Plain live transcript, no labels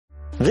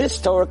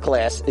This Torah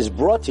class is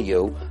brought to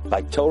you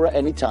by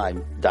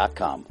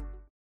TorahAnytime.com.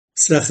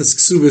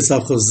 Kesubos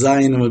of Chav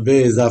and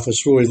Beis Daf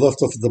Shiur. He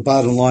left off at the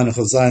bottom line of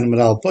Chav and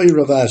Al.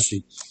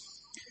 Ravashi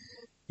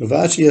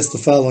has the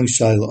following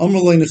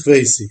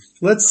shaila.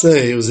 Let's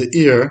say it was an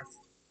ear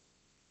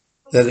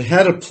that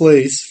had a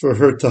place for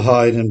her to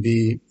hide and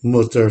be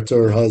mutter to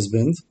her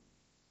husband,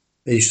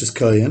 Eishes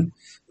Kayin,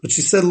 but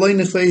she said,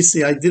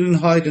 I didn't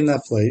hide in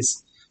that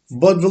place,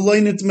 but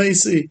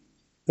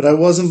I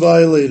wasn't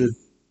violated.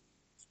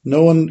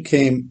 No one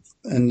came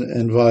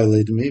and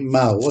violated me.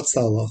 Mao, what's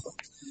the halacha?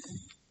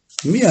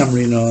 Mi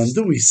amrinon,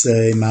 do we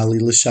say mali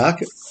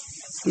l'shaker?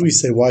 Do we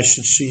say why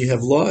should she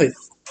have lied?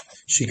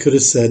 She could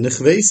have said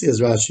nechvesi, as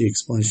Rashi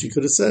explains. She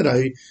could have said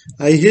I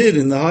hid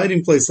in the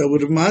hiding place. That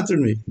would have mattered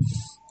me.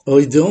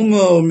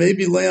 Oidilmo,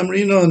 maybe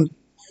le'amrinon,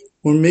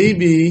 or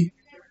maybe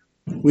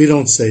we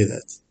don't say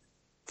that.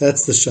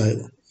 That's the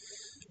shaila.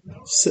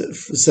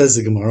 Says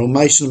the Gemara,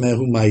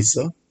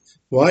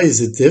 why is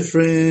it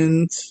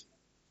different?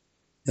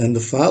 And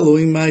the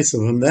following Maisa,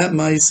 from that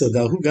Maisa,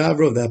 Dahu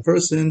Gavra, of that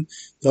person,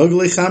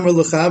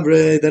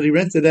 that he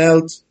rented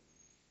out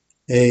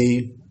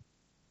a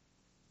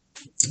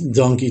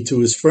donkey to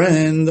his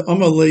friend.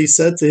 Amalei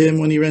said to him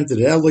when he rented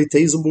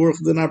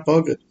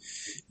it,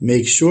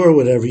 make sure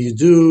whatever you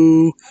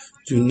do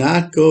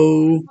not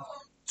go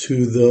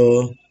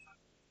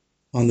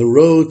on the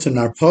road to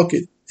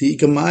Narpocket. The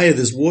Ikamaya,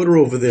 there's water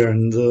over there,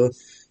 and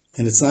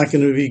it's not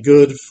going to be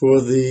good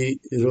for the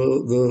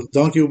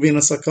donkey will be in a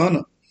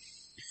sakana.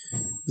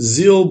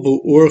 Zil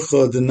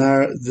bu'urcha the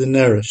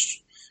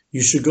Neresh.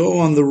 You should go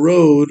on the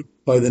road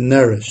by the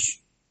Neresh.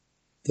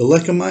 The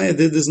Lekamaya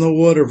there's no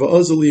water.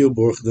 Va'azaliu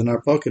bu'urcha the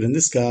Narpocket. And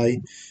this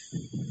guy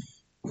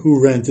who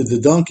rented the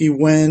donkey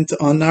went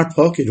on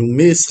Narpocket, who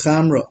missed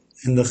Chamra,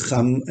 and the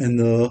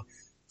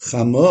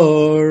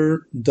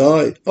Chamar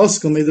died.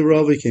 Oskal made the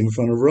Rav, he came in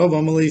front of Rav.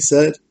 Amalei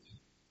said,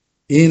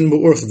 in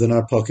bu'urcha the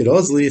Narpocket,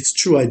 Ozli, it's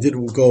true, I did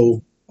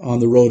go on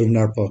the road of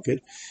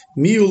Narpocket.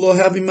 Miu lo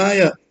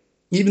havimaya.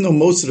 Even though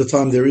most of the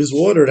time there is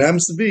water, it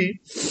happens to be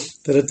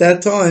that at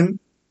that time,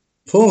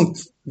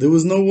 there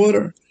was no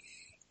water.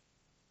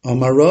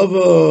 Amar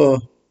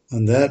Rava,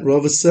 on that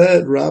Rava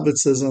said, Rabbit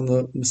says on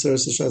the Meser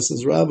Sashas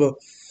says Rava,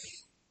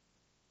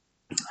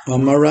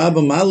 Amar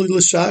Rava Mali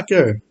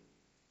l'shaker.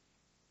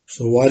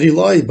 So why did he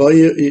lie?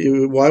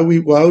 Why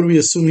would we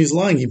assume he's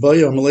lying? He could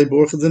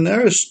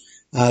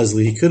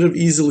have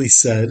easily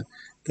said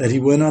that he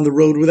went on the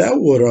road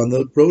without water, on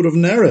the road of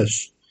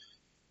Neresh.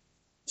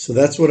 So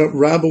that's what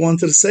Rabbi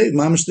wanted to say.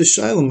 Mamish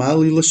d'shayla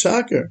mali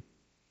l'shaker.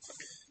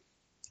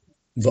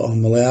 But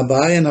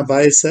Abaye, and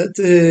Abaye said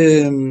to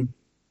him,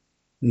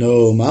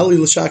 "No, mali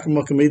l'shaker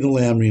makamedim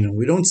le'amrina.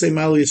 We don't say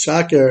mali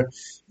l'shaker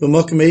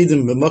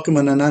b'makamedim b'makam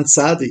anan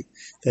tzadi.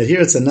 That here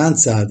it's a nan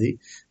tzadi.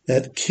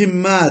 That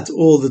kimat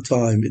all the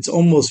time. It's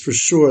almost for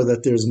sure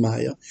that there's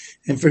maya.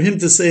 And for him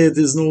to say that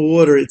there's no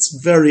water, it's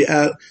very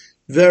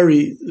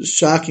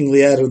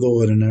shockingly out of the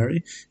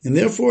ordinary, and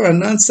therefore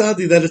anan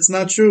sadi that it's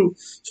not true.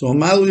 So of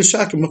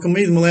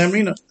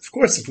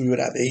course, if we would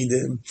have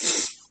Eidim,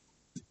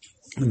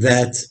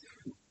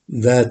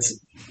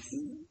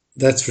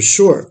 that's for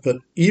sure.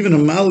 But even a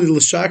mali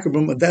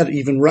l'shakar, that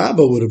even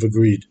Rabbah would have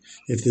agreed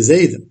if there's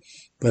Eidim.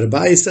 But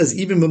Abaye says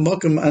even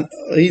b'makam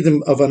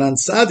Eidim of anan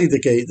sadi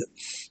the Eidim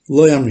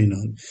lo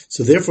yamrinon.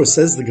 So therefore,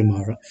 says the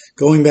Gemara,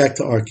 going back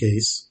to our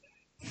case,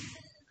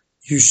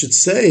 you should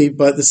say,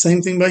 but the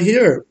same thing by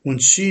here. When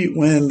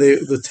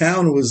the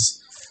town was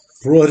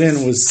brought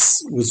in,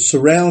 was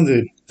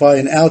surrounded by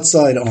an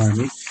outside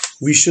army,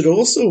 we should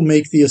also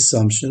make the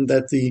assumption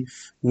that the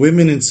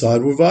women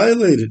inside were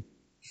violated.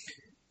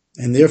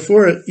 And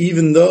therefore,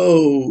 even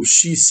though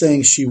she's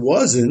saying she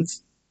wasn't,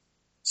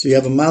 so you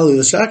have a Mali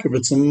l'Shakar,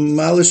 but some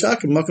Mali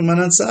l'Shakar, Makam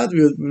Anan Sad,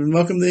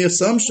 Makam the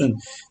assumption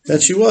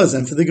that she was.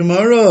 And for the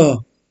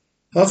Gemara,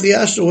 Hachi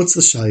Ashra, what's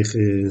the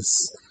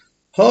Shaykhis?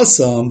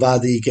 Hasam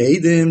vadi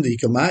keidim the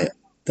kamaya.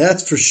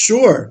 That's for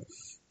sure.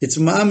 It's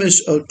mamish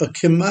a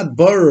kemat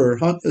barer,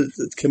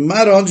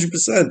 kemat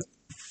 100%.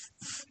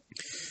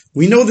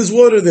 We know there's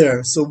water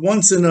there. So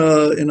once in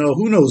a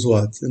who knows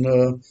what, in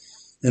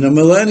a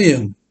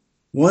millennium,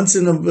 once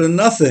in a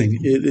nothing,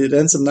 it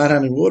ends up not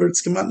having water.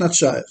 It's kemat not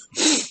shayach.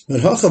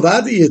 But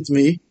hachavadi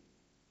itmi.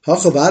 Are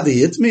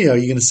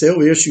you going to say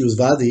over here she was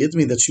vadi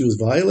itmi, that she was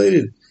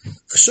violated?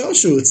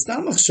 Chshoshu, it's not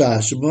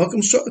machshash.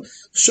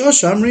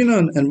 Shosh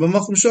amrinon, and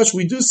b'makom shosh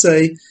we do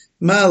say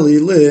mali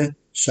le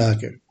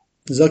shaker.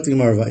 Zakti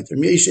Gemara vayter.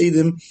 Meish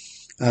edim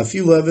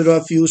afilu eved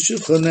afilu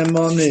shivcha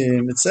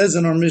nemanim. It says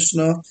in our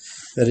Mishnah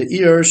that an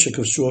ear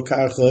shekavshu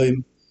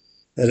karchoim,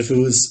 that if it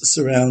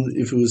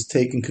was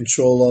taken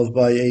control of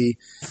by a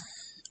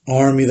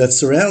army that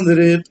surrounded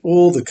it,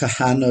 all the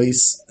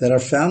kahanos that are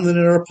found in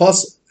it are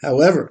apostle.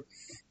 However,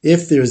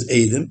 if there's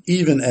edim,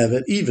 even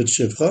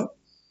shivcha,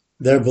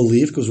 their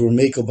belief, because we're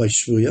makel by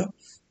shvuya,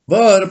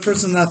 but a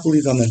person not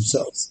believed on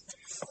themselves.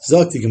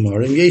 Zakti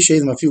Gemara, and yesh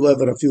edim afilu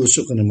eved afilu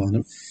shivcha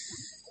nemanim.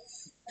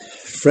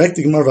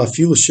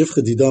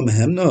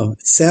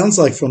 It sounds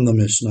like from the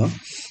Mishnah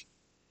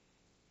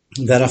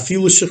that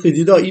afilu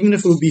shechidida, even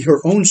if it would be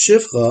her own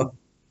shifcha,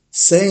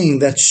 saying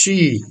that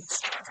she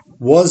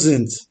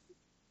wasn't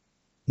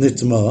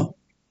nitma,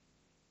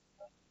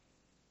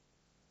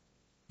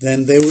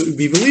 then they would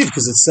be believed,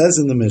 because it says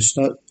in the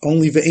Mishnah,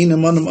 only ve'ena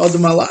manam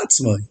adam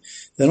alatzmai,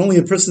 that only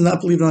a person not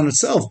believing on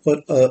herself,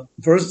 but a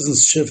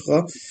person's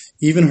shifcha,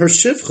 even her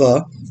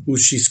shifcha, who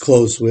she's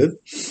close with,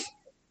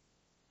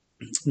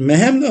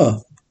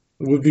 mehemna,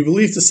 would be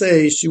believed to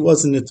say she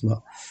wasn't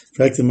nitma.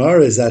 Frankel,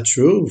 Gemara, is that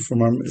true?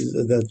 From our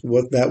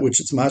that which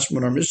it's mashma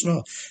in our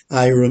Mishnah.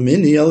 I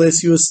ramini, I'll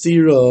ask you a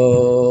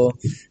stira.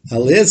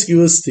 I'll ask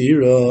you a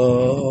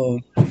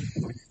stira.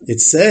 It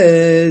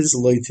says,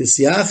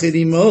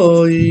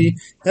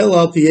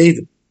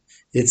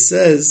 it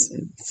says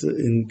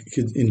in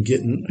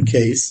Gittin, a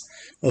case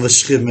of a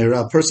shchiv,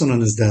 a person on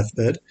his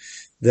deathbed,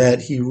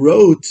 that he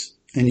wrote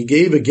and he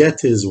gave a get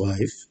to his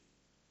wife,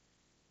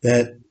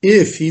 that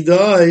if he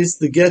dies,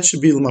 the get should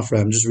be l'mafra.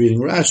 I'm just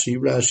reading Rashi.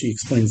 Rashi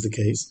explains the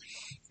case.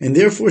 And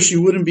therefore she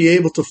wouldn't be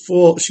able to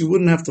fall, she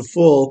wouldn't have to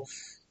fall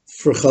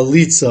for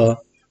chalitza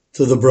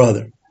to the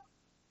brother.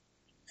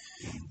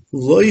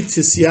 Loi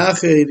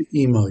tisyached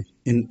imoi.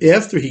 And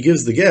after he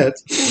gives the get,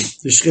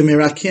 the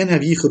shchemera can't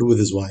have yichud with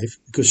his wife,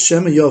 because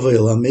shema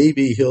yavela,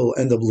 maybe he'll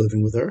end up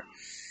living with her.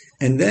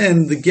 And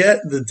then the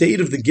date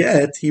of the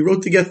get, he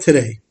wrote the get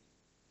today.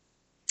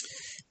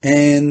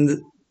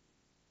 And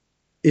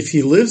if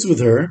he lives with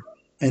her,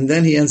 and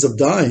then he ends up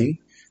dying,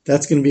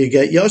 that's going to be a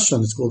get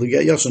yashan. It's called a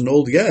get yashan, an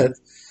old get.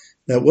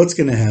 That what's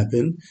going to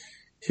happen?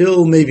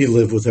 He'll maybe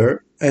live with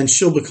her, and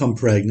she'll become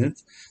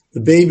pregnant. The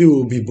baby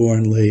will be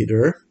born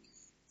later.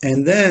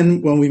 And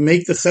then when we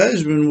make the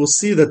cheshbon, we'll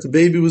see that the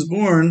baby was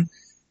born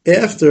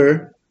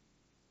after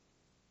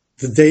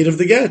the date of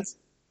the get.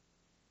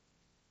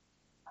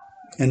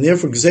 And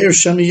therefore,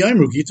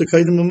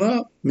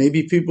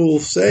 maybe people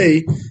will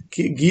say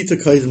Gita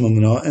Kaidam,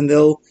 and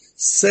they'll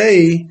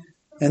say,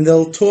 and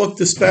they'll talk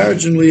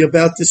disparagingly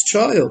about this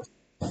child.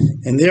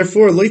 And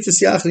therefore, the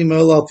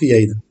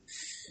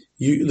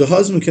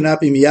husband cannot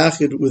be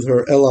miyachid with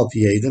her el al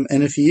piyedim,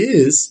 and if he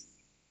is,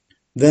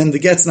 then the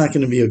get's not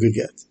going to be a good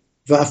get.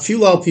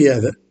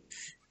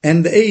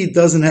 And the aid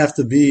doesn't have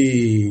to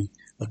be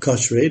a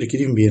kosher aid, it could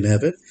even be an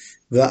evet.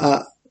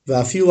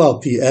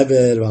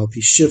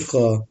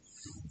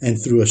 And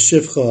through a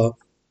shivcha,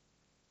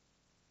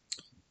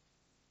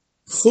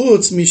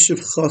 chutz mi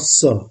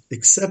shivchasa,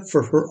 except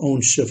for her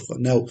own shivcha.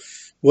 Now,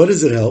 what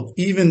does it help?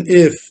 Even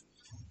if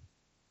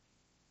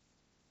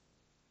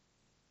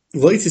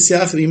if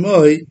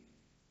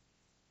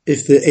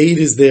the aid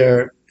is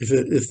there,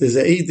 if there's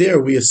an aid there,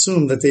 we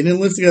assume that they didn't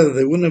live together.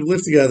 They wouldn't have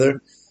lived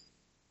together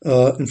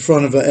in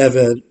front of a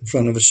eved, in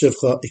front of a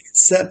shivcha,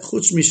 except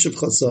chutz mi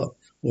shivchasa.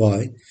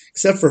 Why?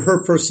 Except for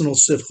her personal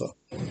shivcha.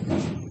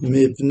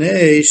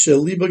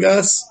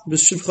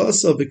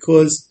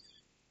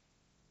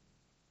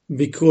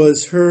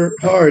 Because her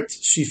heart,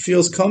 she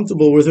feels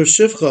comfortable with her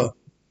shivcha.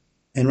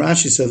 And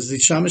Rashi says,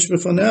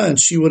 and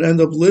she would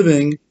end up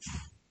living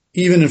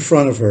even in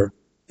front of her.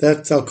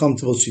 That's how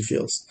comfortable she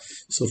feels.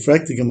 So,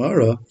 Frankel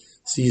Gemara,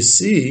 so you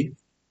see,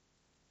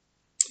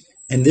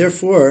 and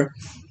therefore,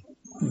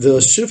 the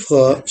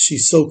shivcha,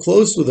 she's so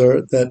close with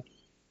her that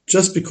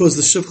just because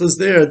the shivcha is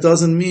there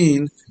doesn't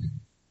mean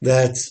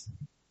that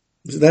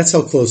that's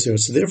how close they are.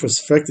 So therefore,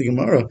 Frankel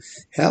Gemara,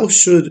 how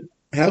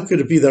could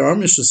it be that our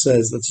Mishnah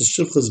says that the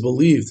shivcha is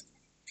believed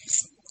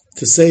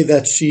to say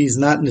that she's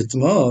not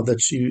nitma,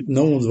 that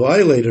no one's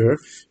violated her,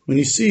 when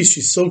you see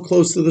she's so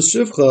close to the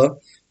shivcha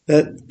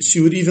that she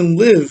would even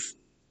live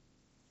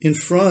in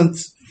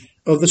front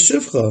of the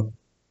shivcha.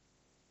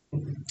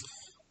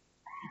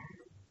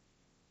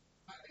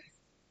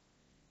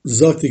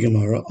 Zakti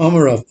Gemara,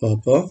 Amar Rav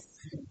Papa,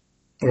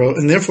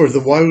 and therefore,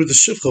 why would the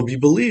shivcha be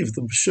believed?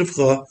 The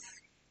shivcha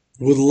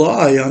would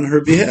lie on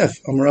her behalf.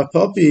 Amar Rav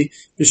Papi,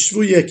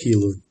 b'shvuya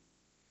kilu.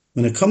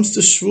 When it comes to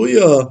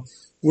shvuya,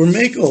 we're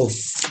mekel,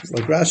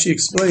 like Rashi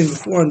explained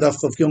before in Daf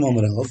Chav Gimel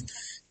Amud Aleph.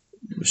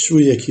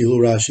 Shvuya kilu,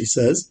 Rashi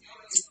says,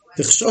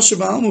 it's only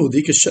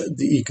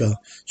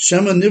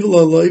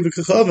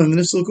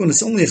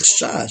a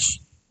chashash.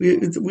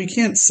 We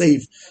can't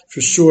say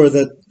for sure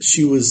that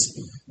she was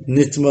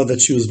nitma, that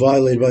she was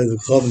violated by the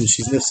chavim,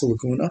 she's nifsa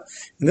l'kuna.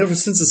 And therefore,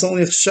 since it's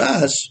only a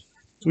chashash,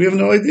 we have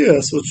no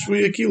idea. So it's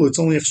shvuya kilu, it's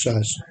only a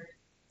chashash.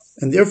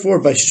 And therefore,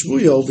 by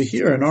shvuya over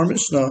here in our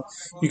Mishnah,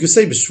 you could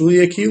say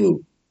b'shvuya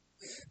kilu.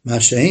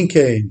 Mashein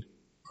kain.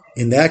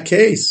 In that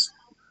case,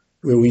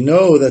 where we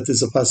know that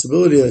there's a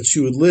possibility that she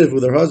would live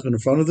with her husband in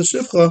front of the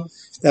shivcha,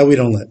 that we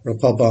don't let. Rav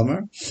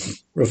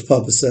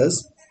Papa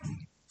says.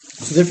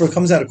 So therefore it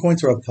comes out according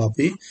to Rav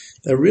Papi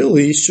that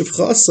really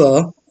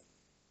shivchasa,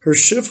 her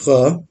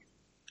shivcha,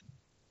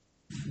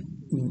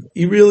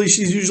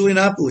 she's usually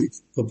not believed.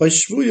 But by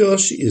shvuya,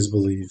 she is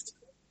believed.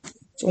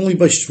 It's only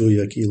by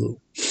shvuya kilu.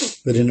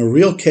 But in a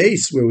real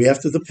case where we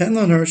have to depend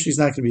on her, she's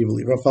not going to be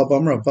believed. Rav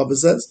Papa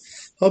says,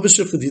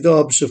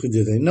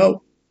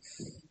 no.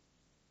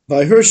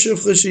 By her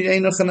shivcha, she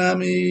ain't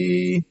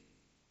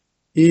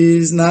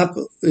is not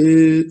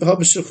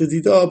shivcha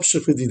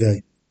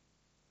dida.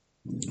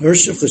 Her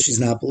shivcha, she's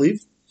not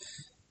believed.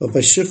 But by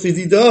shivcha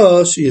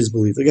dida, she is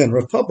believed. Again,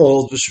 Rav Papa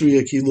holds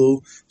b'shvuya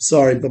kilu.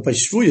 Sorry, but by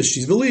shvuya,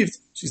 she's believed.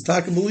 She's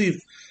taka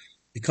believed.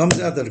 It comes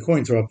out that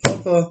according to Rav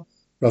Papa,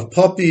 Rav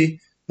Papi,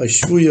 by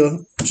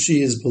shvuya,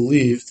 she is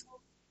believed.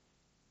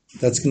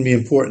 That's going to be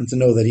important to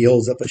know that he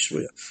holds up by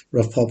shvuya.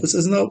 Rav Papa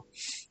says no.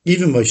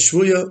 Even by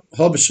shvuya,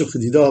 ha b'shivcha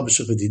dida, ha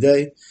b'shivcha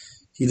didei.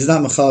 He does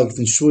not machalik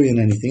in shvuya and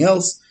anything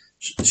else.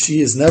 She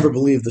is never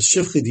believed. The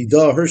shivcha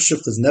dida, her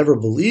shivcha is never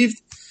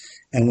believed.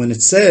 And when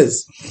it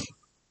says,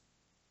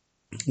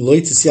 and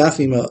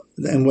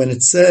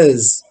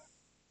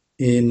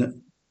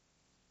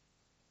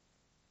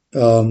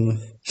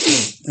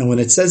when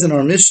it says in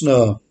our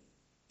Mishnah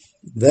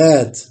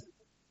that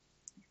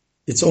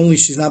it's only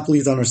she's not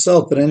believed on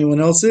herself, but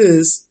anyone else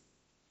is,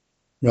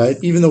 right?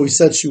 Even though we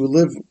said she would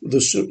live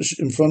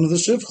in front of the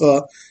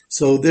shivcha,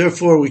 so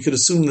therefore we could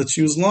assume that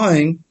she was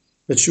lying,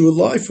 that she would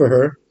lie for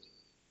her.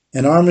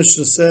 And our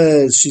Mishnah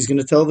says she's going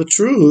to tell the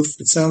truth.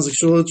 It sounds like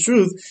she'll tell the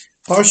truth.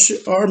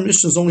 Our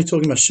Mishnah is only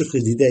talking about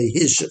shivcha didei,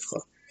 his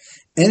shivcha.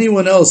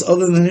 Anyone else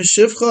other than his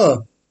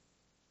shivcha,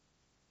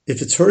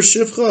 if it's her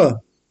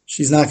shivcha,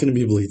 she's not going to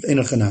be believed.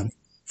 Eino chanami.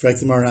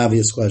 Frankel, an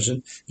obvious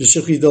question.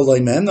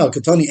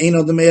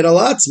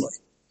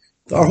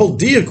 Our whole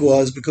diak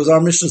was because our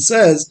Mishnah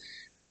says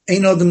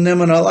eino dem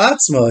neman al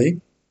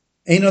atzmai,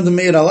 eino dem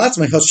meir al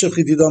atzmai has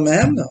shivcha didei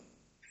mehemna.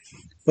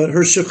 But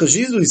her shivcha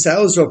shizui,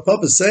 how is Rav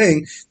Papa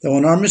saying that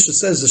when our Mishnah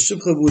says the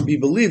shivcha would be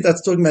believed,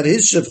 that's talking about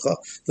his shivcha,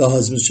 the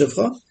husband's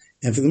shivcha.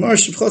 And for the Gemara,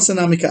 shivcha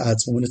sanamika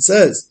atzma. When it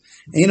says,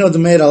 eino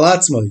demeir al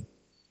atzma,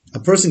 a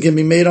person can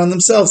be made on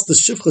themselves, the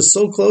shivcha is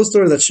so close to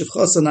her that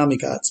shivcha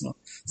sanamika atzma.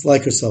 It's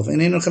like herself.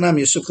 And eino chanami,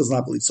 your shivcha is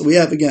not believed. So we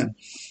have again,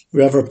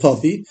 we have Rav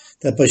Papi,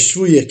 that by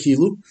shvuya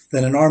kilu,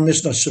 that in our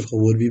Mishnah shivcha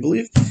would be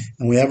believed.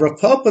 And we have Rav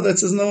Papa that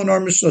says no, in our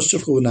Mishnah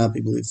shivcha would not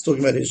be believed. It's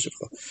talking about his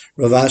shivcha.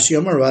 Rav Ashi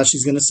Amar, Rav Ashi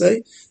is going to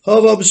say,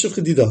 hava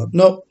b'shivcha dida.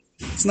 No,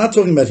 it's not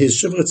talking about his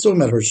shivcha, it's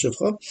talking about her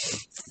shivcha.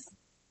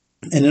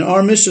 And in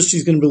our Mishnah,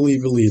 she's going to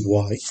believe.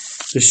 Why?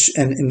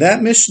 And in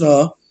that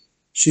Mishnah,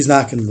 she's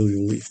not going to be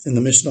believed. In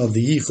the Mishnah of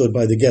the Yichud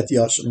by the Get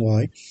Yashin,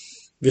 why?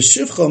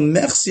 V'shivcha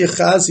mechsi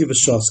chazi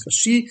v'shaska.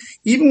 She,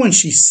 even when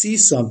she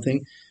sees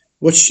something,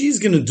 what she's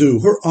going to do,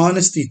 her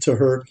honesty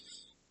to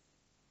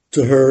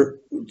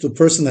the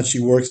person that she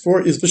works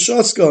for, is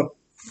b'shaska.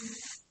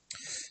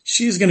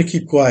 She's going to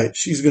keep quiet.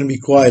 She's going to be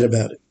quiet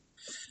about it.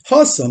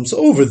 Hasam's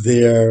over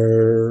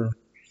there.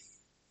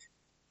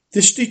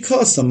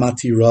 Dishtikasa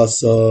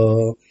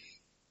matirasa.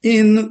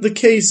 In the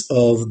case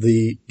of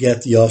the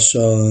Get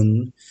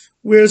Yashan,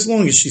 where as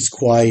long as she's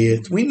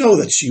quiet, we know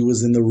that she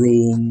was in the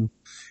room.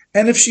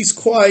 And if she's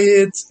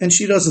quiet and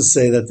she doesn't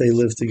say that they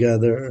live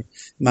together,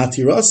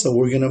 matirasa,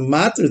 we're going to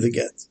matter the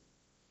get.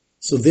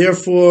 So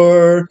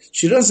therefore,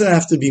 she doesn't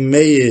have to be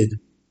made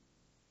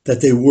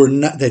that they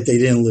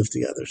didn't live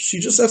together. She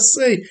just has to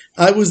say,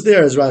 I was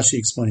there, as Rashi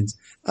explains.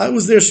 I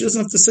was there. She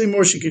doesn't have to say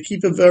more. She could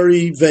keep it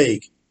very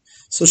vague.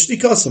 So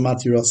shtikasa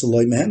matirasa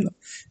loy mehenna.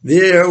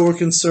 There, we're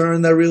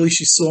concerned that really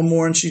she saw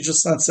more and she's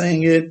just not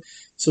saying it,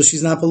 so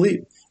she's not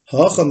believed.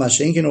 Hacha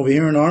mashenkin over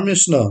here in our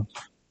Mishnah,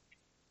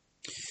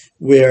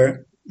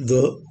 where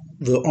the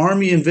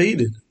army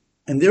invaded,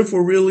 and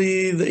therefore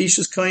really the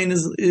Isha's Kain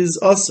is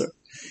Aser.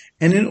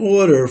 And in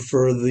order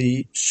for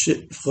the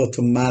Shifcha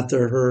to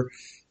matter her,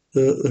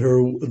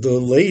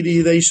 the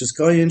lady, the Isha's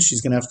Kain,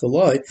 she's going to have to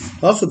lie.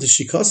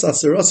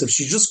 If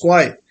she's just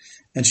quiet,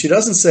 and she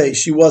doesn't say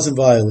she wasn't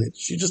violated,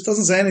 she just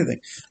doesn't say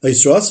anything.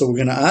 So we're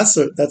going to ask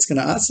her, that's going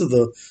to answer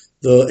the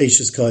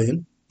Isha's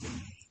Kain,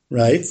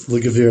 right?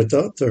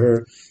 L'gevirta, to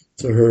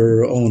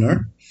her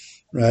owner,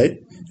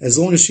 right? As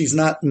long as she's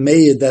not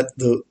made that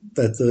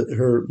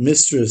her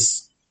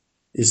mistress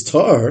is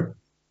tar,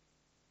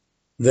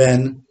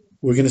 then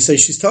we're going to say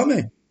she's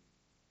tameh,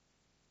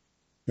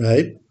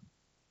 right?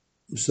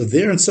 So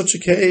there, in such a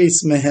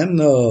case,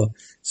 mehemna.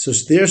 So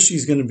there,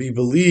 she's going to be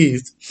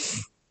believed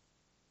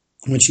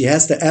when she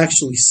has to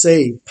actually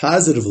say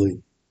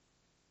positively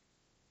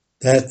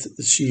that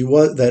she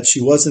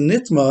wasn't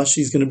nitma.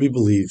 She's going to be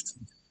believed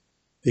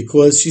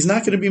because she's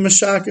not going to be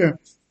mashaker.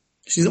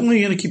 She's only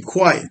going to keep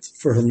quiet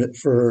for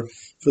the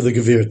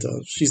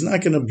Gevirta. She's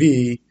not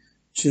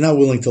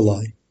willing to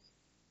lie.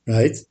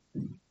 Right?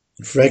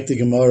 Frek the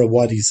Gemara,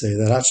 what do you say?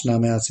 That Hachna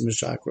Me'atzi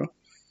Meshakra.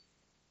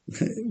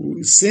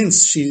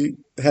 Since she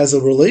has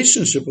a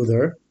relationship with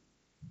her,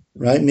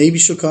 right, maybe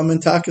she'll come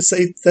and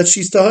say that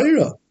she's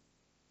Tahira.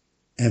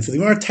 And for the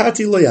Gemara,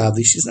 Tati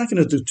Loyavli, she's not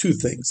going to do two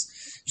things.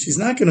 She's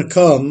not going to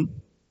come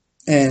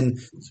and,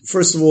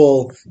 first of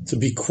all, to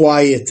be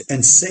quiet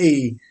and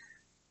say,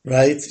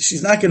 right?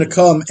 She's not going to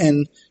come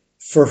and,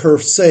 for her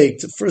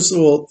sake, first of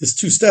all, there's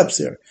two steps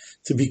here.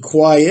 To be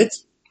quiet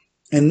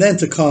and then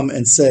to come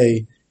and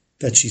say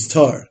that she's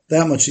tar.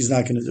 That much she's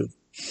not going to do.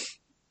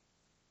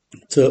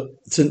 To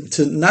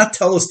not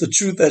tell us the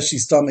truth that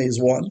she's tameh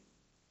is one.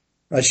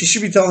 Right? She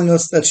should be telling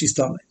us that she's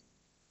tameh.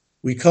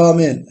 We come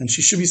in and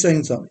she should be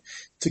saying tameh.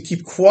 To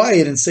keep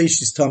quiet and say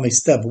she's tameh,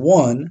 step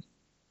one,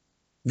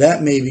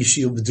 that maybe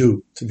she'll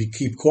do, to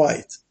keep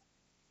quiet.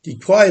 be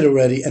quiet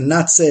already and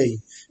not say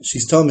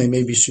she's Tameh,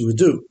 maybe she would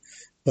do.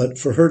 But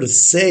for her to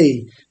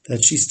say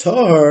that she's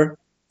Tahar,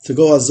 to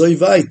go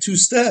Azoivai, 2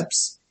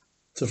 steps.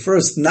 To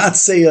first not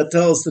say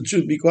tell us the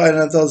truth, be quiet and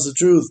not tell us the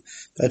truth,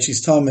 that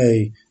she's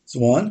Tameh is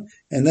 1.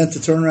 And then to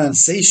turn around and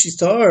say she's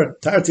Tahar,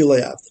 Tarti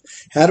Le'av.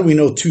 How do we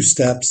know 2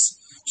 steps?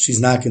 She's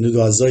not going to do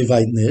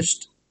Azoivai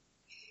Nisht.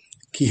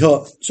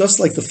 Kiha, just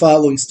like the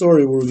following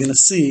story where we're going to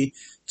see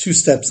 2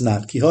 steps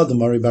not. Kiha the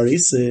Mari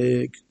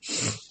Barisik.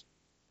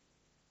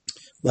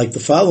 Like the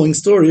following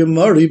story of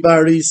Mari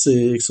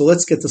Barisik. So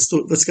let's get the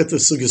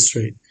sugya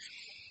straight.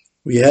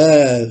 We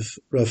have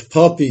Rav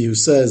Papi who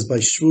says by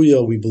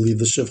Shvuya we believe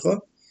the Shivcha.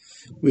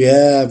 We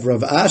have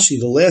Rav Ashi,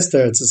 the last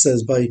teretz, that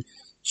says by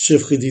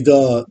Shivcha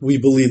Dida we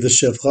believe the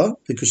Shivcha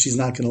because she's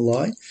not going to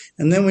lie.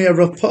 And then we have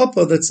Rav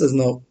Papa that says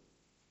no,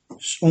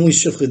 only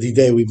Shivcha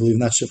Dida we believe,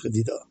 not Shivcha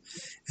Dida.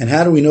 And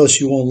how do we know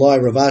she won't lie?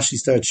 Rav Ashi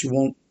starts, she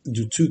won't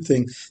do 2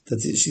 things, that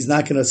she's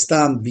not going to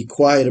stop, be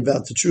quiet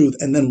about the truth,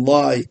 and then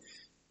lie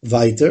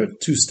weiter,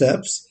 2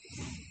 steps.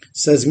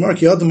 Says Gemara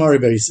Kiyad Mari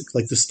Barisik,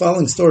 like this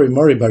following story,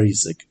 Mari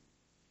Barisik,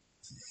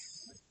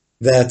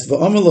 that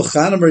v'amalo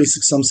Chana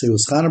Barisik, some say it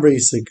was Chana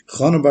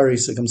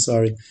Barisik, I'm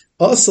sorry.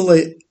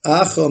 Asale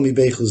Acha mi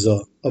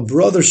Beichuzah, a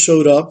brother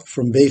showed up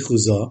from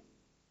Beichuzah,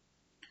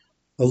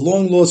 a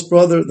long lost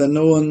brother that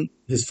no one,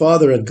 his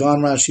father had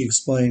gone, Rashi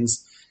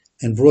explains,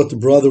 and brought the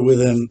brother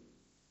with him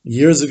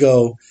years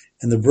ago,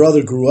 and the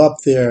brother grew up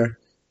there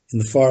in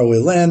the faraway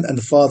land, and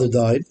the father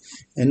died,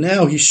 and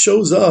now he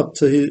shows up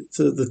to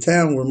the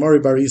town where Mari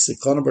Barisik,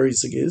 Chana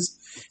Barisik is,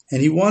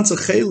 and he wants a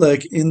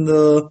chelek in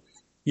the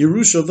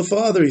Yerusha of the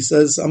father. He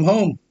says, I'm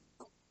home.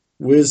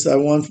 I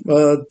want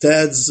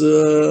dad's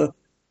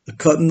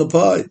cut in the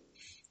pie.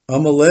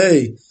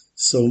 Amalei.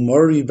 So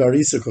Mari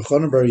Barisik, or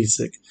Chana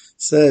Barisik,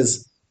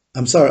 says,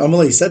 I'm sorry,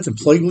 Amalei, he said to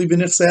Ploigli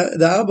b'nichse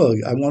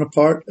da'aba, I want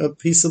a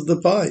piece of the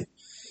pie,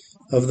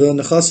 of the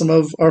nechasim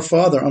of our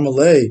father,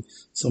 Amalei.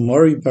 So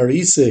Mari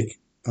Barisik,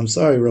 Rav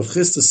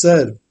Chisda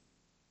said,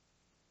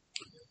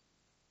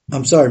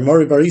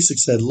 Mari Barisik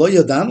said, Lo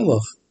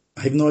yadanalach,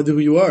 I have no idea who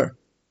you are.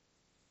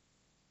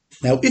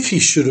 Now, if he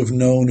should have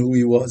known who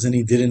he was and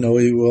he didn't know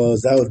who he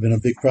was, that would have been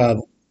a big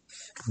problem.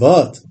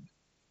 But,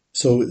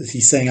 so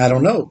he's saying, I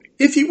don't know.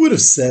 If he would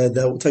have said,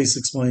 that what Tais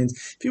explains,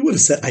 if he would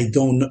have said, I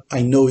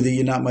know that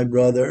you're not my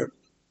brother,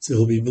 so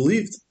he'll be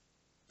believed.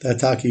 That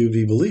Taki would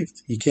be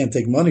believed. He can't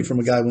take money from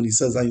a guy when he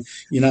says,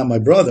 you're not my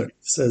brother. He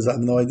says, I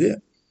have no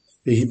idea.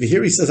 But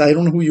here he says, I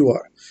don't know who you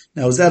are.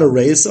 Now, is that a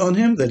reis on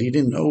him that he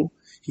didn't know?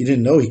 He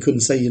didn't know. He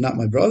couldn't say, you're not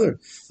my brother.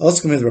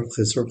 Also came in from Rav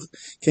Chisda.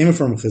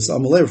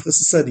 Amalei, Rav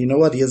Chisda said, you know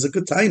what? He has a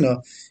good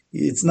taina.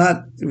 It's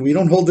not, we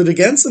don't hold it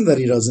against him that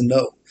he doesn't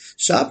know.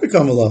 Shapik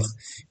Amalach.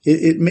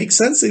 It makes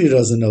sense that he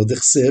doesn't know.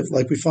 Dichsiv,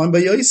 like we find by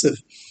Yosef.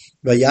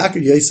 By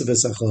Yaakov Yosef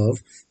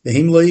Esachav,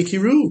 Behim lo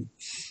yikiru.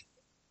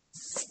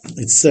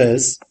 It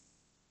says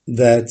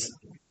that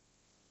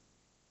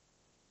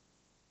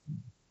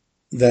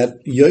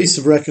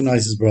Yosef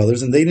recognized his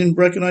brothers and they didn't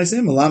recognize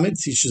him. Alamed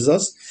teaches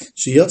us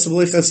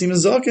because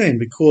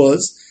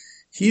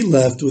he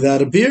left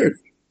without a beard.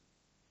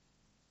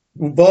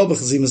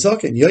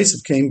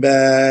 Yosef came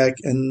back,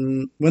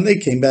 and when they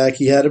came back,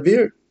 he had a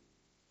beard.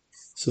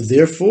 So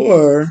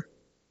therefore,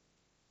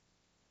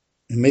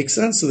 it makes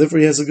sense. So therefore,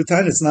 he has a good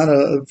time. It's not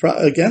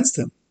against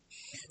him.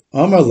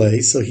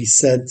 Amarle, so he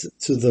said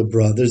to the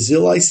brother,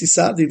 Zilai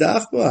sisadi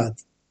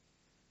da'achbat.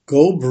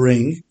 Go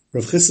bring,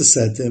 Rav Chisda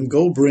said to him,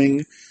 go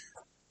bring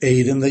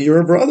Aiden that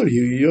you're a brother.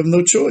 You have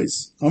no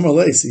choice.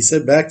 Amarle, so he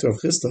said back to Rav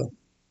Chisda,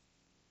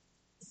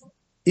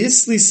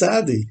 Isli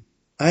sadi,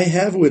 I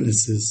have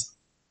witnesses,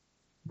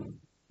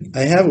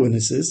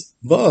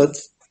 but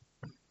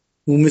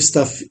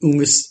umistafu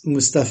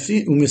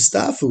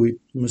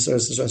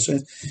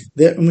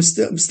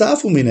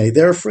mine.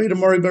 They're afraid of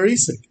Mari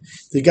Barisik.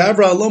 The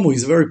Gabra Alamu,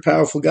 he's a very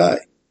powerful guy,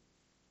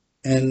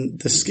 and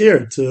they're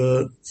scared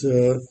to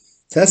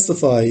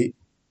testify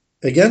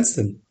against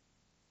him.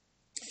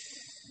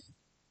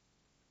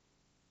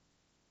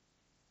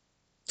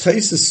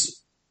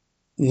 Taisus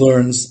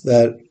learns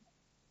that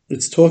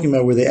it's talking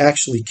about where they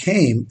actually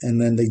came and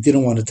then they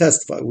didn't want to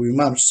testify. We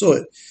saw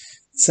it.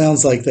 It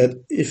sounds like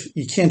that if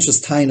you can't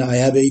just taina, I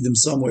have Adam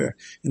somewhere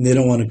and they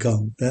don't want to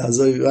come.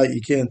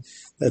 You can't.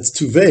 That's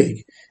too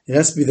vague. It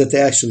has to be that they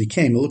actually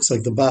came. It looks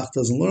like the Bach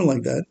doesn't learn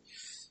like that.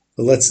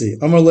 But let's see.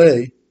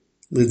 Amarle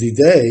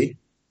lididei.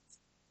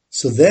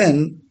 So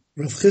then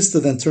Rav Chisda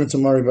then turned to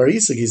Mari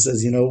Barisik. He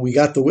says, we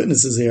got the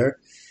witnesses here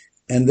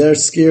and they're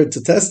scared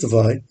to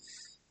testify.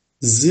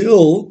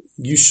 Zil,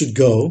 you should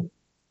go.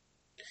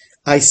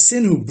 I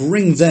sin who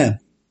bring them.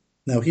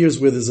 Now here's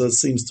where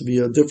seems to be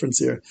a difference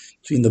here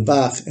between the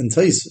Bach and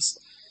Taisus.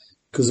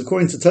 Because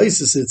according to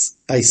Taisus, it's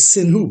I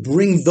sin who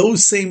bring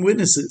those same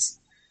witnesses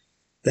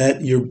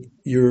that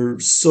your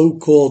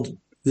so-called,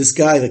 this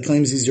guy that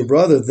claims he's your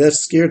brother, they're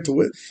scared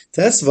to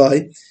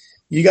testify.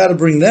 You got to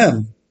bring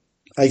them.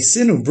 I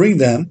sin who bring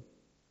them.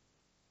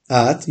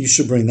 You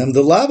should bring them.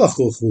 The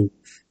lavachuchu,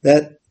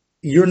 that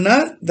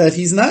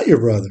he's not your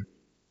brother.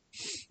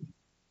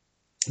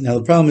 Now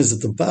the problem is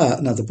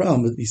that not the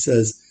problem, but he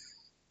says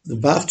the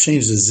Bach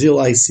changed the zil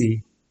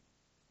icy,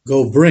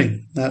 go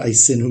bring, not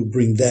isin who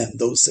bring them,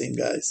 those same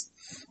guys.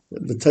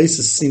 But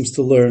Taisus seems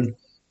to learn,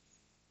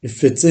 it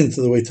fits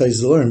into the way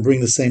Taisus learn, bring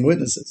the same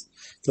witnesses.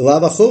 The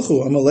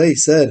Lavachuchu, Amalei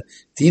said,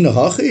 Dina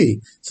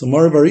Hachi. So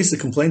Mari Barisa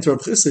complained to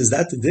Rav Chisda, is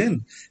that the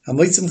din?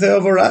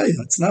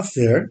 It's not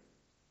fair.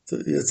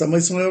 It's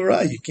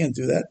you can't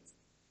do that.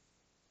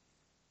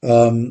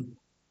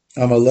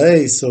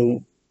 Amalei,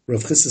 so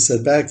Rav Chisda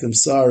said back to him,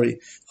 sorry,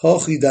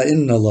 Hachi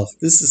da'in nalach.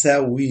 This is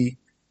how we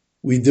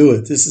do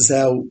it. This is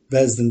how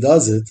Bezdin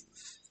does it.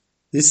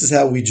 This is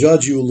how we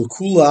judge you.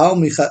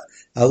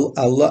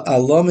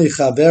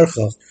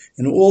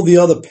 And all the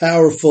other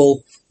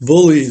powerful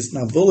bullies,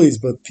 not bullies,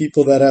 but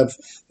people that have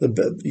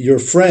your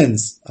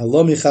friends,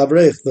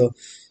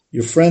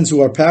 your friends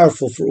who are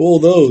powerful, for all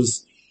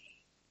those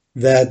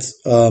that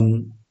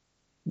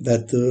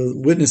the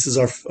witnesses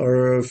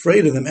are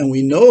afraid of them, and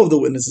we know of the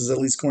witnesses, at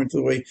least according to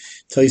the way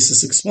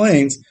Taisus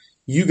explains,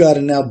 you got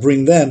to now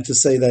bring them to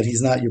say that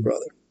he's not your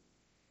brother.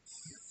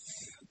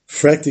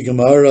 Frekti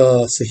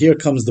Gemara, so here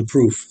comes the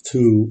proof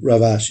to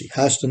Rav Ashi.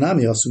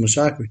 Hashtanami asu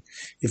mashakri.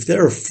 If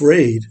they're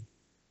afraid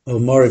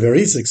of Mari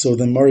Barisik, so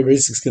then Mari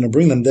Barisik is going to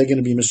bring them, they're going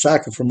to be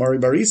mashakah for Mari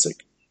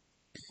Barisik.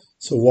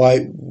 So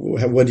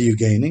what are you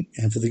gaining?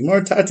 And for the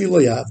Gemara, Tati lo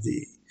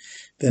yavdi.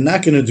 They're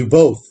not going to do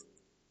both.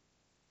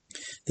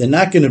 They're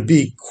not going to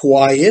be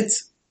quiet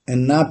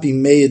and not be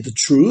made the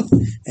truth,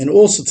 and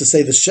also to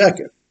say the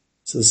sheker.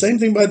 So the same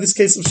thing by this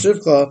case of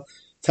Shivcha,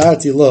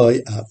 Tati lo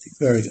yavdi.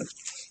 Very good.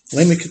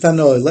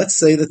 Let's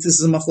say that this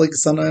is a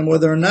machlekes tanoim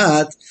whether or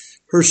not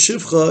her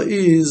shivcha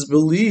is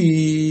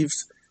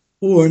believed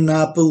or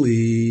not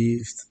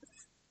believed,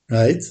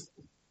 right?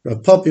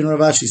 Rav Papa and Rav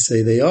Ashi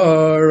say they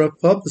are. Rav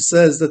Papa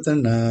says that they're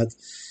not.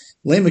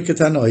 We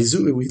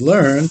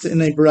learned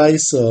in a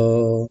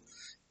brayso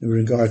in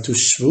regard to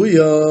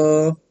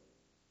shvuya,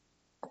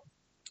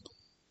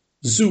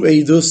 zu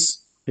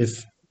eidus,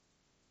 if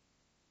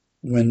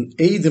when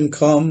eidim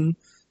come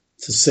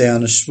to say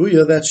on a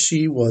shvuya that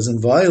she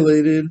wasn't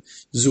violated,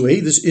 zu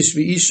eidish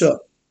ishvi isha.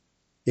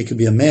 It could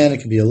be a man, it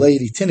could be a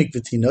lady, tinik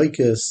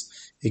v'tinoikis.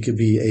 It could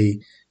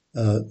be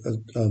a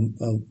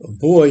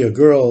boy, a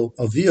girl,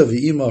 avia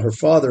v'ima, her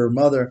father, her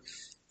mother,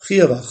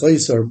 chia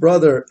v'achayis, her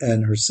brother,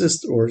 and her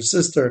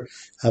sister,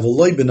 have a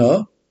loy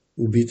bina,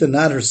 ubita,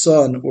 not her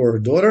son or her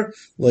daughter,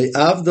 loy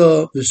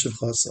avda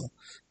v'shivchasa,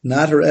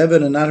 not her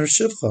eved and not her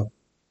shivcha,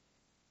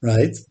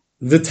 right?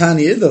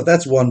 V'tani idach,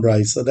 that's one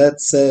brayso. So that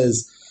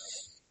says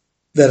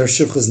that her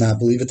shivcha is not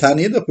believed.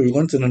 V'tani idach, we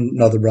learned in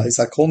another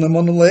brayso, I call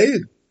nemon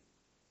leid.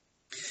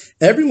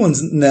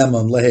 Everyone's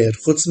nemon leid,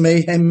 chutz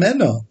mehem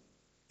mena,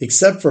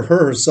 except for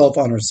her herself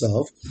on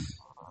herself,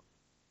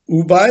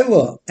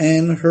 ubaila,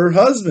 and her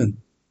husband.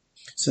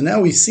 So now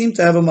we seem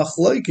to have a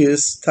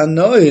machlokes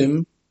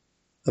tanoim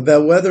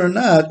about whether or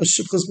not a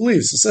shivchas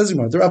believes. So says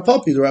Gemara, the Rav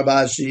Papi, the Rav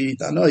Ashi,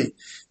 tanoi.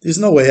 There's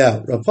no way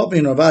out. Rav Papi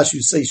and Rav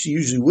Ashi say she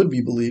usually would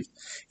be believed,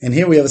 and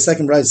here we have a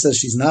second brayso that says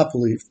she's not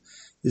believed.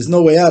 There's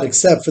no way out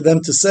except for them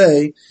to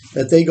say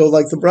that they go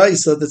like the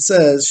brayso that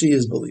says she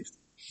is believed.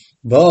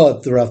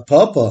 But the Rav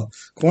Papa,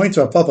 according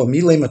to Rav Papa,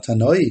 milema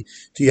tanoi,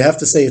 do you have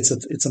to say it's a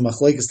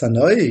machlekes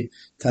tanoi,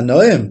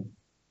 tanoim?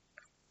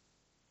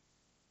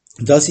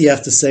 Does he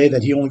have to say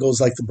that he only goes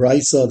like the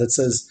brayso that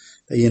says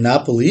that you're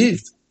not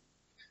believed?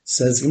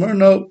 Says Gemara,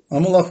 no.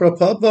 Amalach Rav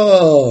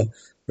Papa.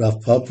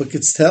 Rav Papa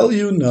could tell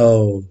you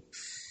no.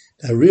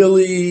 That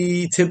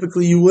really,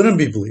 typically, you wouldn't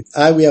be believed.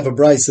 We have a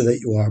brayso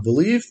that you are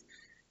believed.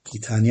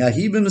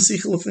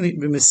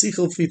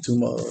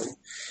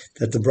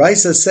 That the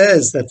brayso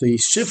says that the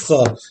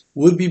shivcha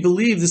would be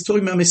believed is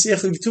talking about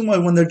Mesiach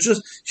Levitumah when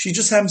she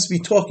just happens to be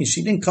talking.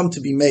 She didn't come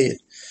to be made,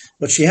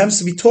 but she happens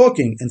to be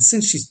talking. And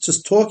since she's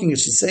just talking and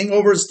she's saying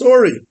over a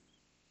story,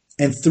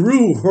 and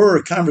through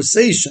her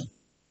conversation,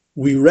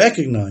 we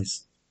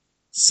recognize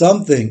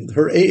something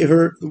her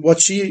what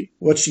she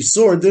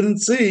saw or didn't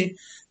see.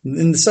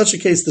 In such a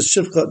case, the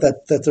shivcha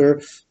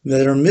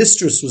that her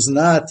mistress was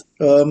not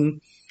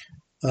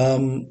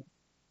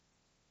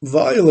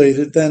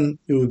violated, then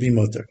it would be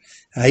mutter.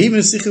 By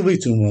Mesichel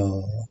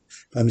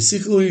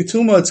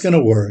Vituma, it's going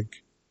to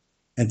work.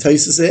 And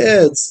Taisus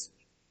adds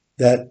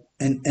that,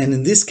 and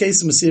in this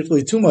case of Mesichel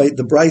Vituma,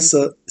 the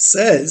brayso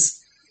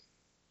says,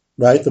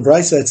 right? The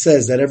brayso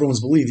says that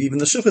everyone's believed, even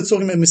the shivcha is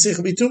talking about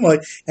Mesichel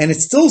Vituma, and it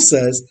still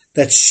says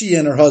that she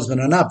and her husband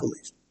are not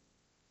believed.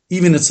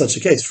 Even in such a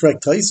case,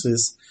 Frek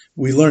Taisus,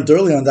 we learned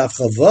earlier on Daf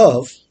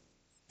Chavav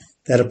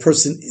that a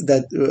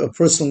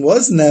person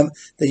was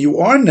that you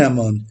are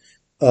nemon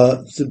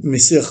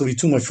Mesiach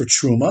Vituma for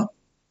truma,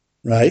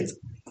 right?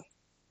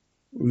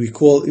 We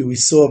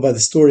saw by the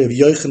story of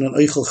Yochanan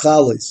Eichel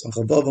Chalis on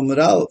Chavav Amud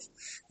Aleph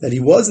that he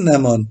was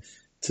nemon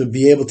to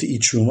be able to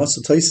eat truma.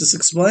 So Taisus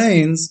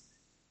explains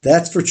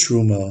that's for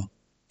truma,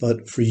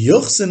 but for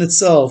Yochsin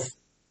itself,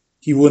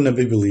 he wouldn't have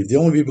been believed. They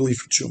only be believed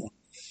for truma.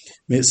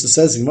 So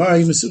says Gemara,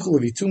 even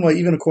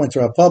according to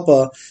Rav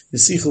Papa,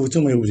 Mesichel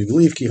Vituma would be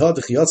believed. Ki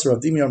hadach yatzar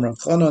Rav Dimi Rav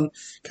Chanan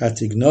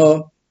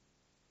Katigno,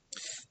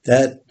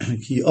 that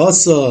he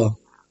also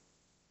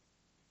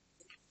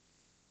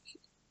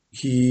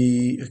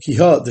the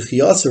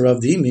chiyasa Rav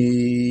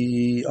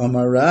Dimi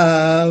Amar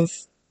Rav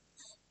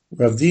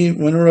Dimi,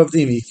 when Rav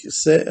Dimi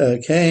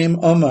came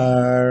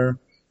Amar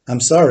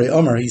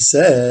he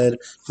said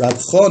Rav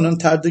Chanan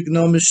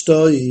Tardigno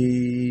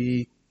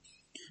Mishtoi.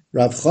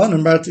 Rav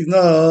Chanan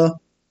Bartigna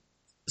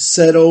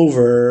said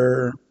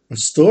over a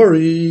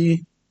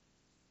story.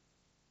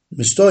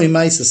 Mishtoi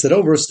Maisa said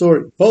over a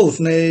story.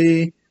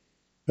 Polifnei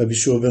Rabbi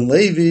Shua ben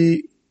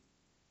Levi.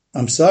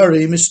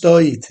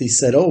 Mishtoi, he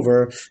said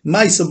over.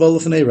 Maisa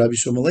Bolifnei Rabbi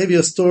Shua ben Levi.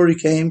 A story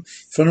came in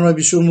front of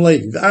Rabbi Shua ben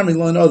Levi. The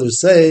Armila and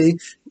others say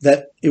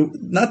that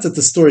not that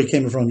the story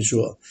came from Rabbi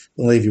Shua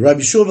ben Levi.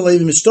 Rabbi Shua ben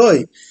Levi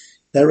Mishtoi.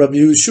 That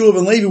Rabbi Shua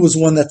ben Levi was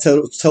one that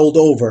told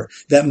over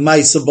that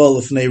Maisa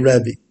Bolifnei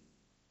Rebbe.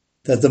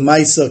 That the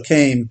Maisa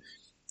came,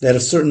 that a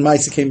certain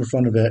Maisa came in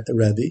front of a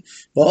Rebbe,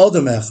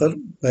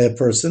 by a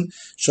person,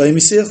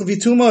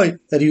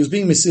 that he was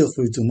being Mesiach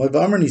V'Tumai.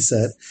 V'Amar, he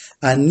said,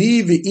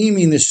 Ani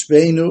v'imi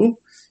nishbeinu,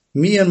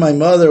 me and my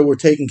mother were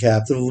taken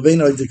captive,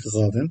 and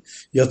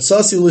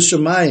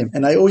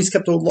I always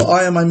kept an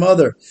eye on my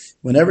mother.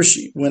 Whenever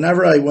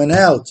I went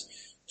out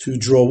to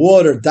draw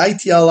water,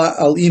 daiti al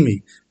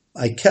imi,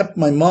 I kept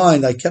my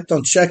mind, I kept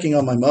on checking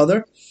on my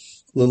mother.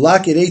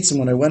 L'lakit eitzim,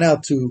 when I went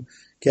out to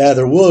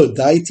gather wood,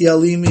 daiti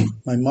alimi,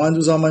 my mind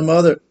was on my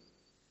mother.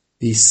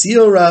 Rebbe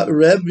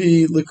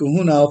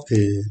likuhun al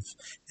piv,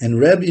 and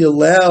Rebbe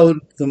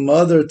allowed the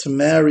mother to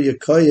marry a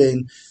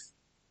kohen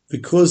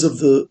because of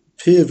the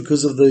piv,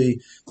 because of the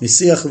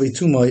mesiach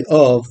v'tumai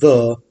of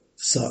the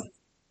son.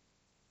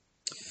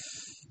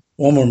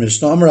 One more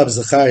Mishnah. Amar Rabbi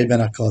Zachari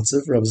ben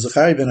Akatzev. Rabbi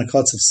Zachari ben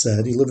Akatzev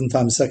said, he lived in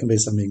time of the second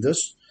base of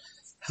Hamikdash.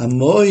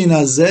 Hamoy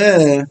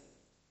nazeh.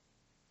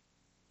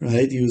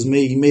 Right,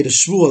 he made a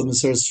shvuah. The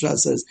Mesilas Yesharim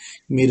says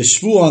he made a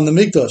shvuah on the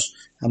mikdash.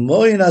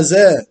 Hamoyin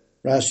hazeh,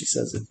 Rashi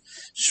says it.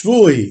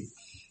 Shvuah,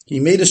 he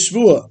made a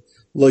shvuah.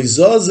 Lo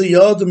yizaz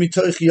yadu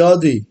mitoich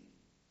yadi.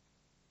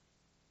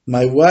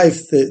 My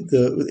wife, lo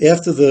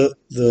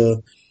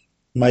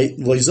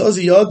yizaz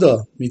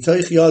yada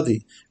mitoich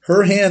yadi.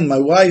 Her hand, my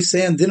wife's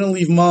hand, didn't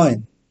leave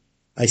mine.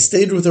 I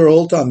stayed with her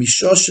all the time.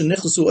 Mishash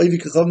shenichsu oivi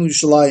kachavim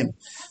Yerushalayim.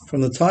 From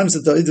the times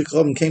that the Oivi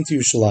Kachavim came to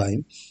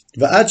Yerushalayim.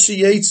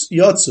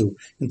 Yatsu,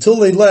 until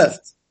they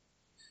left.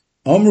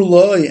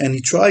 Amrullah, and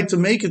he tried to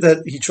make it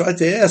that he tried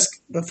to ask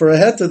for a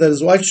heta that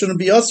his wife shouldn't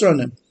be usher on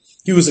him.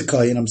 He was a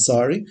kohen.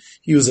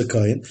 He was a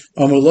kohen.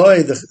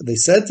 Amrullah, they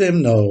said to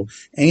him, no.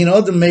 Ein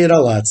adam made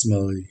al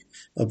atzmoi.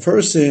 A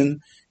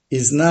person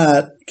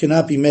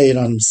cannot be made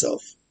on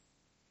himself.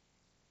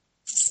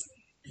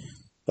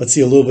 Let's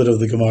see a little bit of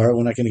the Gemara.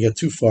 We're not going to get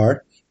too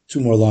far.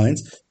 2 more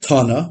lines.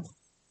 Tana.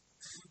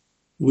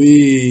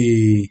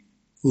 We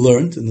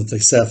learned in the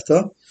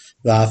Tosefta,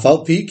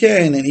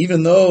 and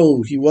even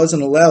though he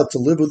wasn't allowed to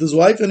live with his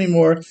wife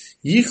anymore,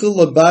 they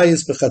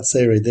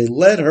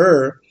let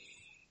her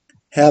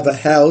have a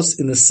house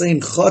in the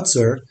same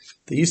chutzner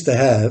they used to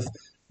have,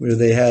 where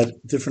they had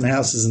different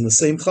houses in the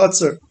same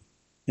chutzner,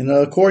 in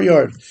a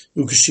courtyard.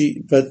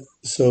 But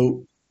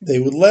so they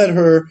would let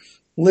her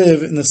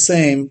live in the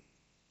same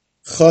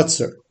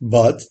chutzner.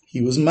 But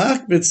he was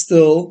makbid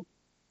still,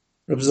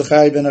 Rabbi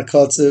Zachari ben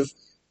Akatzev,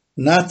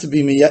 not to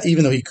be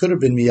even though he could have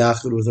been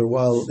miyachid with her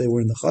while they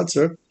were in the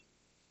chutzner,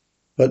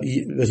 but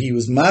he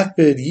was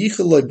makbid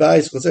yichel loy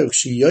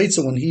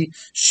when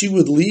she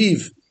would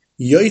leave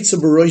yoytza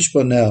b'roish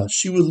banel,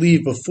 she would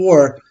leave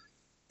before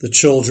the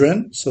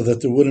children, so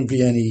that there wouldn't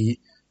be any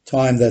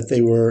time that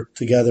they were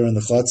together in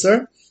the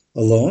chutzner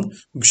alone.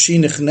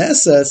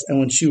 And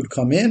when she would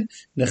come in,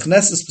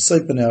 nechneses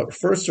b'sayt banel,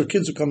 first her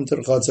kids would come into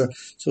the chutzner,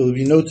 so there would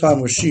be no time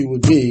where she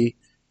would be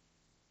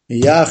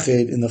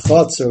miyachid in the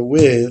chutzner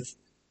with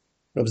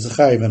Rabbi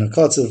Zachari ben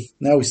Akatzev.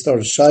 Now we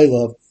start a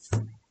Shiloh,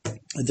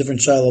 a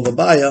different Shiloh of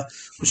Abaya,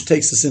 which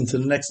takes us into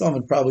the next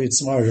moment. Probably it's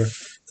smarter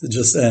to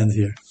just end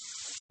here.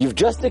 You've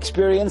just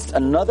experienced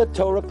another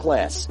Torah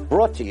class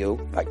brought to you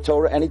by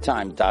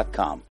TorahAnytime.com.